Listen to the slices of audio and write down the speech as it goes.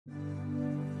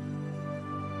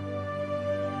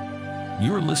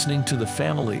You're listening to the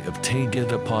Family of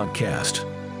Taygeta podcast.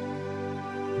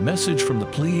 Message from the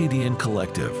Pleiadian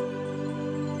Collective.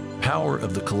 Power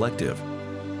of the Collective.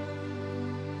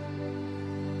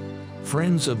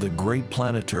 Friends of the great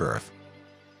planet Earth.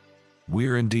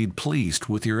 We're indeed pleased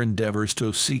with your endeavors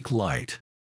to seek light.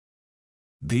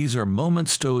 These are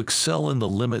moments to excel in the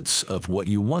limits of what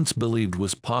you once believed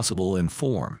was possible in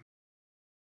form.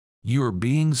 You are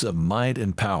beings of might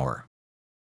and power.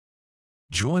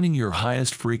 Joining your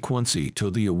highest frequency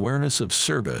to the awareness of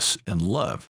service and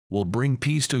love will bring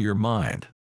peace to your mind.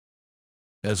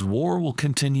 As war will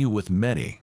continue with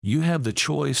many, you have the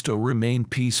choice to remain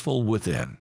peaceful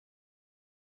within.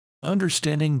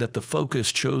 Understanding that the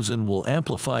focus chosen will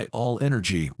amplify all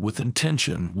energy with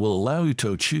intention will allow you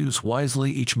to choose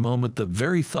wisely each moment the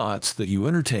very thoughts that you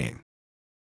entertain.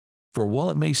 For while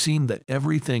it may seem that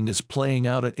everything is playing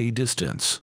out at a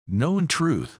distance, know in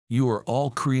truth, you are all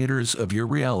creators of your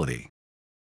reality.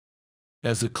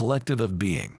 As a collective of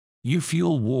being, you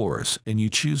fuel wars and you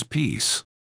choose peace.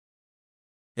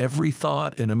 Every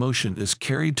thought and emotion is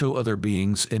carried to other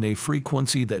beings in a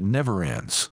frequency that never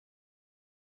ends.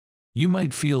 You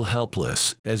might feel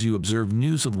helpless as you observe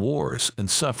news of wars and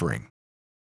suffering.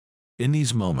 In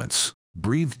these moments,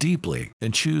 breathe deeply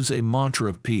and choose a mantra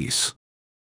of peace.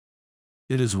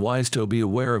 It is wise to be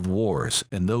aware of wars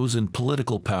and those in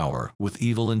political power with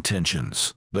evil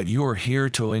intentions, but you are here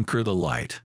to anchor the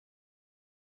light.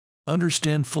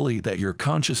 Understand fully that your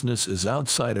consciousness is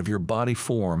outside of your body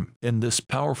form, and this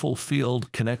powerful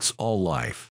field connects all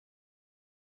life.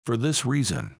 For this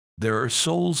reason, there are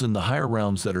souls in the higher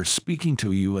realms that are speaking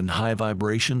to you in high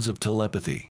vibrations of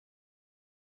telepathy.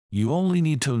 You only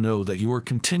need to know that you are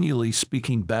continually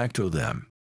speaking back to them.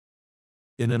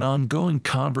 In an ongoing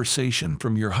conversation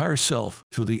from your higher self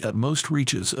to the utmost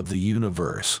reaches of the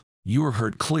universe, you are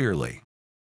heard clearly.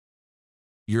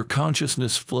 Your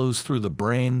consciousness flows through the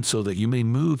brain so that you may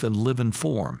move and live in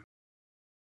form.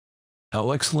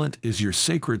 How excellent is your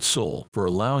sacred soul for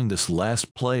allowing this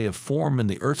last play of form in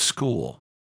the Earth School.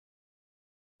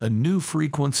 A new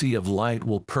frequency of light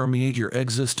will permeate your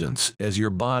existence as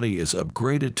your body is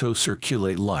upgraded to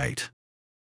circulate light.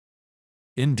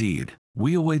 Indeed,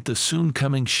 we await the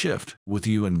soon-coming shift with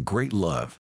you in great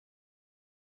love.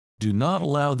 Do not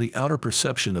allow the outer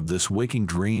perception of this waking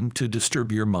dream to disturb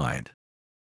your mind.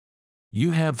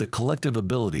 You have the collective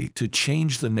ability to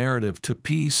change the narrative to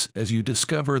peace as you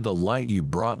discover the light you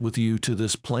brought with you to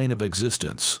this plane of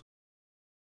existence.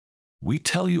 We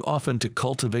tell you often to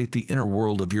cultivate the inner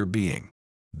world of your being.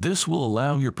 This will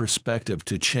allow your perspective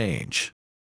to change.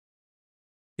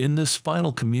 In this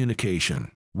final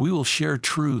communication, we will share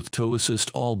truth to assist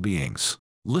all beings.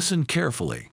 Listen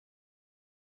carefully.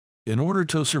 In order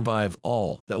to survive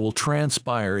all that will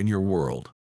transpire in your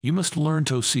world, you must learn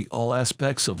to see all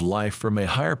aspects of life from a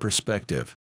higher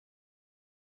perspective.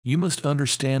 You must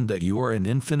understand that you are an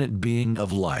infinite being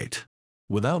of light.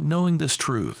 Without knowing this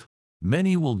truth,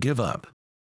 many will give up.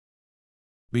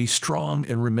 Be strong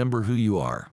and remember who you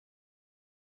are.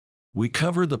 We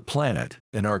cover the planet,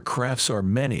 and our crafts are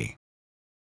many.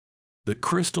 The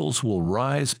crystals will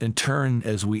rise and turn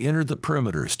as we enter the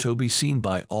perimeters to be seen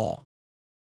by all.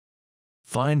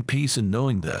 Find peace in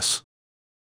knowing this.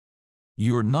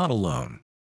 You are not alone.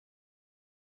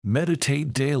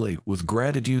 Meditate daily with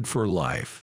gratitude for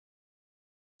life.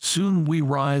 Soon we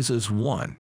rise as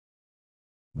one.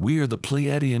 We are the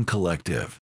Pleiadian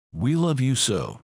Collective. We love you so.